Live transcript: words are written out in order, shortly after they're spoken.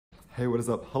Hey, what is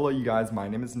up? Hello, you guys. My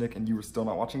name is Nick, and you are still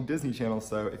not watching Disney Channel,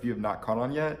 so if you have not caught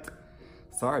on yet,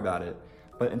 sorry about it.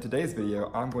 But in today's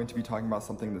video, I'm going to be talking about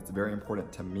something that's very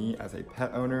important to me as a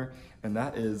pet owner, and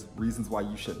that is reasons why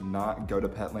you should not go to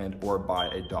Petland or buy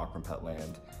a dog from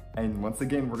Petland. And once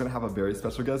again, we're gonna have a very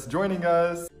special guest joining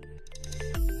us.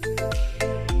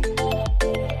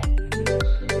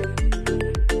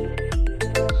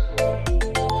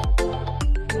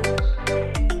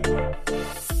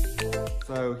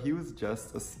 So he was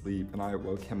just asleep and I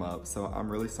woke him up, so I'm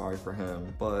really sorry for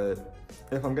him. But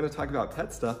if I'm gonna talk about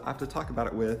pet stuff, I have to talk about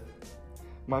it with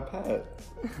my pet.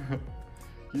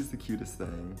 He's the cutest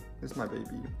thing. Here's my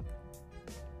baby.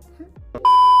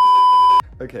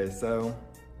 Okay, so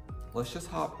let's just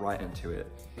hop right into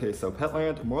it. Okay, so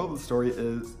Petland, moral of the story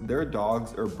is their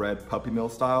dogs are bred puppy mill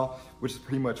style, which is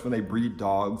pretty much when they breed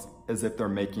dogs as if they're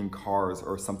making cars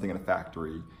or something in a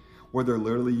factory, where they're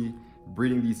literally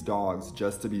breeding these dogs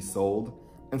just to be sold.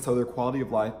 And so their quality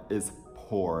of life is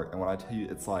poor. And when I tell you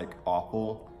it's like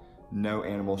awful, no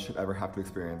animal should ever have to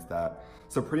experience that.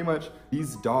 So pretty much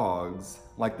these dogs,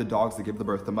 like the dogs that give the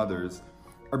birth to mothers,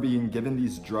 are being given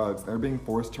these drugs. They're being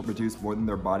forced to produce more than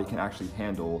their body can actually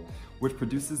handle, which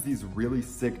produces these really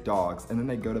sick dogs. And then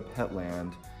they go to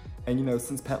Petland. And you know,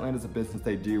 since Petland is a business,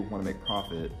 they do want to make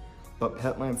profit. But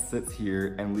Petland sits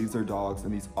here and leaves their dogs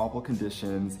in these awful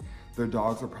conditions. Their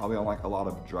dogs are probably on like a lot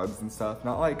of drugs and stuff,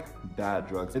 not like bad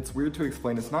drugs. It's weird to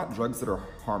explain, it's not drugs that are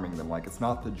harming them, like it's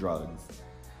not the drugs.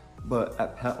 But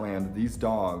at Petland, these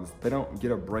dogs, they don't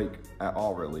get a break at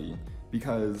all really,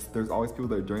 because there's always people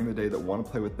there during the day that want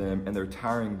to play with them and they're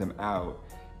tiring them out.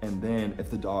 And then if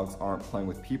the dogs aren't playing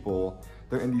with people,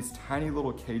 they're in these tiny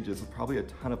little cages with probably a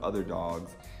ton of other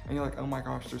dogs. And you're like, oh my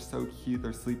gosh, they're so cute,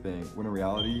 they're sleeping. When in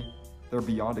reality, they're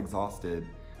beyond exhausted,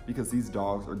 because these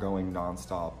dogs are going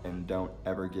nonstop and don't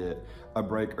ever get a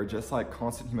break or just like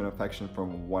constant human affection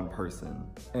from one person.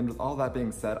 And with all that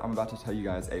being said, I'm about to tell you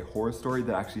guys a horror story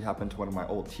that actually happened to one of my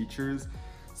old teachers.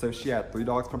 So she had 3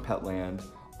 dogs from Petland,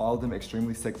 all of them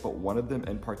extremely sick, but one of them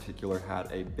in particular had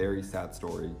a very sad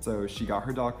story. So she got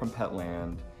her dog from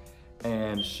Petland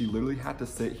and she literally had to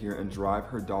sit here and drive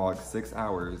her dog 6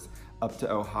 hours up to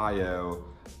Ohio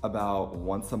about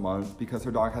once a month because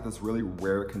her dog had this really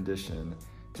rare condition,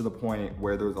 to the point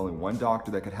where there was only one doctor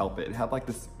that could help it. It had like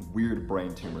this weird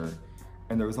brain tumor,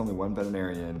 and there was only one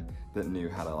veterinarian that knew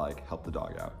how to like help the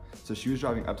dog out. So she was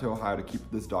driving up to Ohio to keep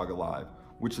this dog alive,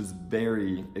 which is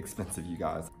very expensive, you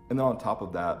guys. And then on top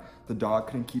of that, the dog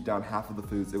couldn't keep down half of the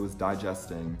foods it was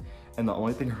digesting, and the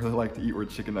only thing I really liked to eat were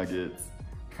chicken nuggets.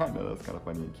 I know that's kind of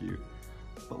funny and cute,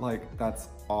 but like, that's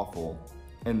awful.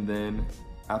 And then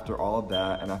after all of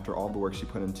that, and after all the work she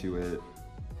put into it,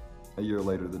 a year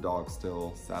later, the dog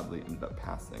still sadly ended up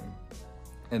passing.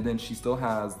 And then she still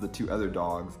has the 2 other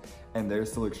dogs, and they're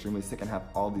still extremely sick and have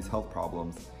all these health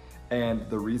problems. And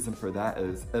the reason for that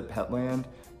is at Petland,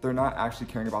 they're not actually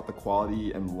caring about the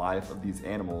quality and life of these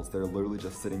animals. They're literally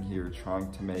just sitting here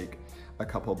trying to make a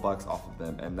couple bucks off of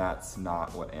them, and that's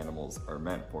not what animals are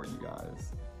meant for, you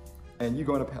guys. And you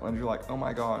go into Petland, you're like, oh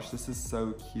my gosh, this is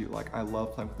so cute. Like, I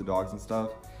love playing with the dogs and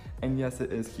stuff. And yes,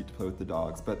 it is cute to play with the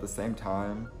dogs, but at the same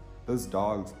time, those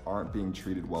dogs aren't being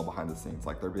treated well behind the scenes.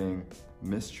 Like, they're being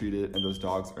mistreated and those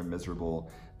dogs are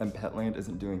miserable, and Petland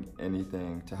isn't doing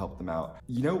anything to help them out.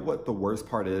 You know what the worst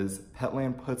part is?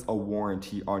 Petland puts a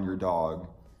warranty on your dog,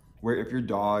 where if your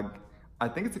dog, I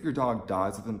think it's if your dog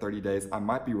dies within 30 days, I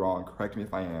might be wrong, correct me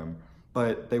if I am,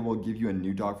 but they will give you a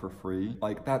new dog for free.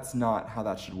 Like, that's not how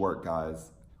that should work, guys.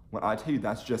 When I tell you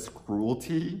that's just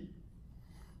cruelty,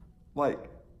 like,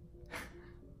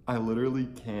 I literally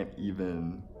can't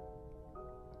even,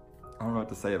 I don't know what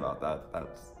to say about that.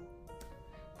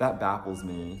 That baffles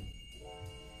me.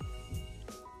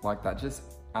 Like, that just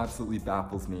absolutely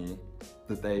baffles me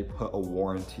that they put a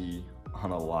warranty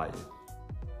on a life.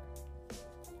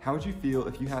 How would you feel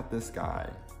if you had this guy,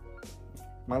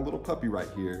 my little puppy right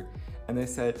here, and they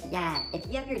said, yeah, if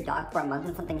you have your dog for a month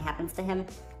and something happens to him,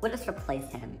 we'll just replace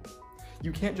him.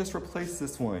 You can't just replace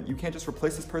this one. You can't just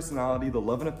replace his personality, the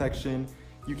love and affection.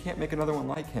 You can't make another one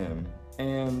like him.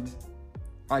 And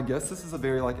I guess this is a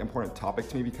very like important topic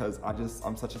to me because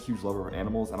I'm such a huge lover of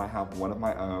animals, and I have one of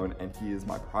my own, and he is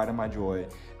my pride and my joy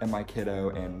and my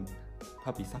kiddo. And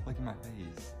puppy, stop licking my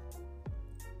face.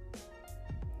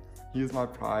 He is my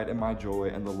pride and my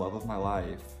joy and the love of my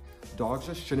life. Dogs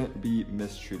just shouldn't be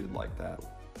mistreated like that,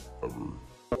 ever.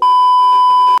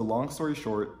 Long story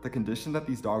short, the condition that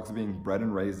these dogs are being bred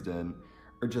and raised in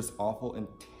are just awful and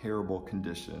terrible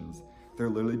conditions. They're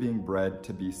literally being bred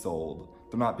to be sold.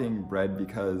 They're not being bred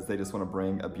because they just want to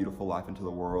bring a beautiful life into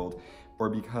the world or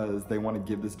because they want to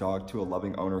give this dog to a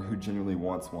loving owner who genuinely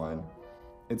wants one.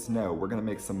 It's no, we're gonna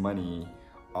make some money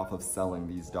off of selling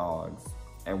these dogs,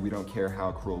 and we don't care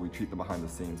how cruel we treat them behind the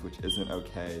scenes, which isn't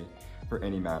okay for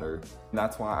any matter. And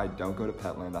that's why I don't go to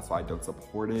Petland, that's why I don't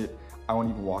support it. I won't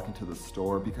even walk into the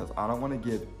store because I don't want to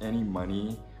give any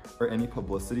money or any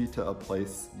publicity to a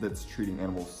place that's treating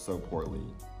animals so poorly.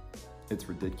 It's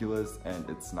ridiculous and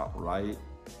it's not right,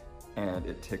 and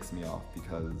it ticks me off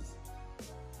because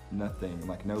nothing,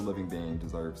 like no living being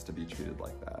deserves to be treated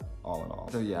like that, all in all.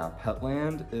 So yeah,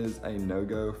 Petland is a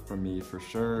no-go for me for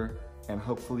sure, and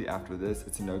hopefully after this,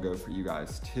 it's a no-go for you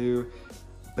guys too.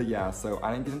 But yeah, so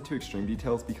I didn't get into extreme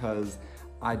details because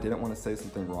I didn't want to say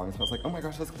something wrong. So I was like, oh my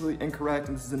gosh, that's completely incorrect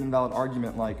and this is an invalid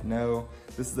argument. Like, no,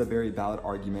 this is a very valid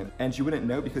argument. And you wouldn't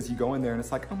know because you go in there and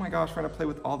it's like, oh my gosh, we're gonna play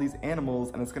with all these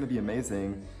animals and it's gonna be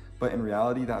amazing. But in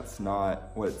reality, that's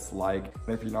not what it's like.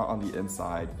 And if you're not on the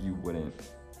inside, you wouldn't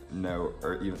know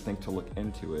or even think to look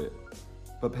into it.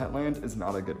 But Petland is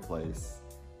not a good place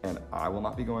and I will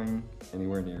not be going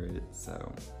anywhere near it,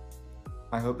 so.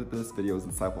 I hope that this video is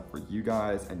insightful for you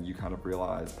guys and you kind of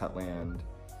realize Petland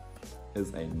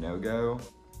is a no-go,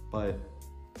 but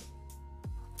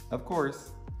of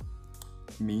course,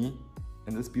 me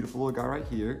and this beautiful little guy right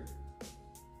here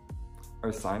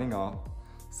are signing off.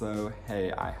 So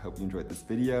hey, I hope you enjoyed this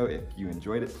video. If you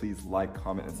enjoyed it, please like,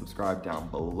 comment, and subscribe down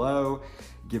below.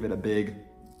 Give it a big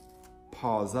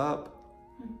paws up.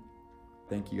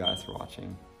 Thank you guys for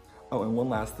watching. Oh, and one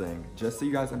last thing, just so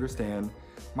you guys understand,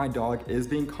 my dog is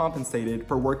being compensated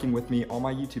for working with me on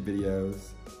my YouTube videos.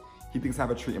 He thinks I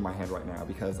have a treat in my hand right now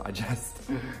because I just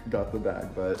got the bag,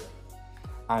 but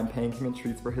I'm paying him in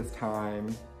treats for his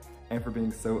time and for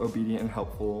being so obedient and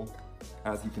helpful.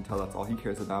 As you can tell, that's all he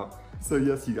cares about. So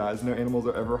yes, you guys, no animals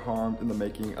are ever harmed in the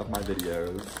making of my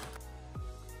videos.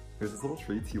 Here's his little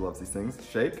treats, he loves these things.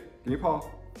 Shake, give me a paw.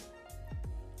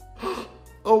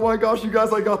 Oh my gosh, you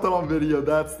guys, I got that on video.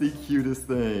 That's the cutest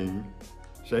thing.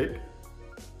 Shake.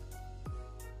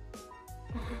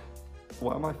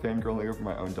 Why am I fangirling over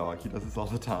my own dog? He does this all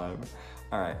the time.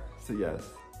 All right, so yes.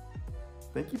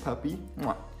 Thank you, puppy.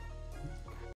 Mwah.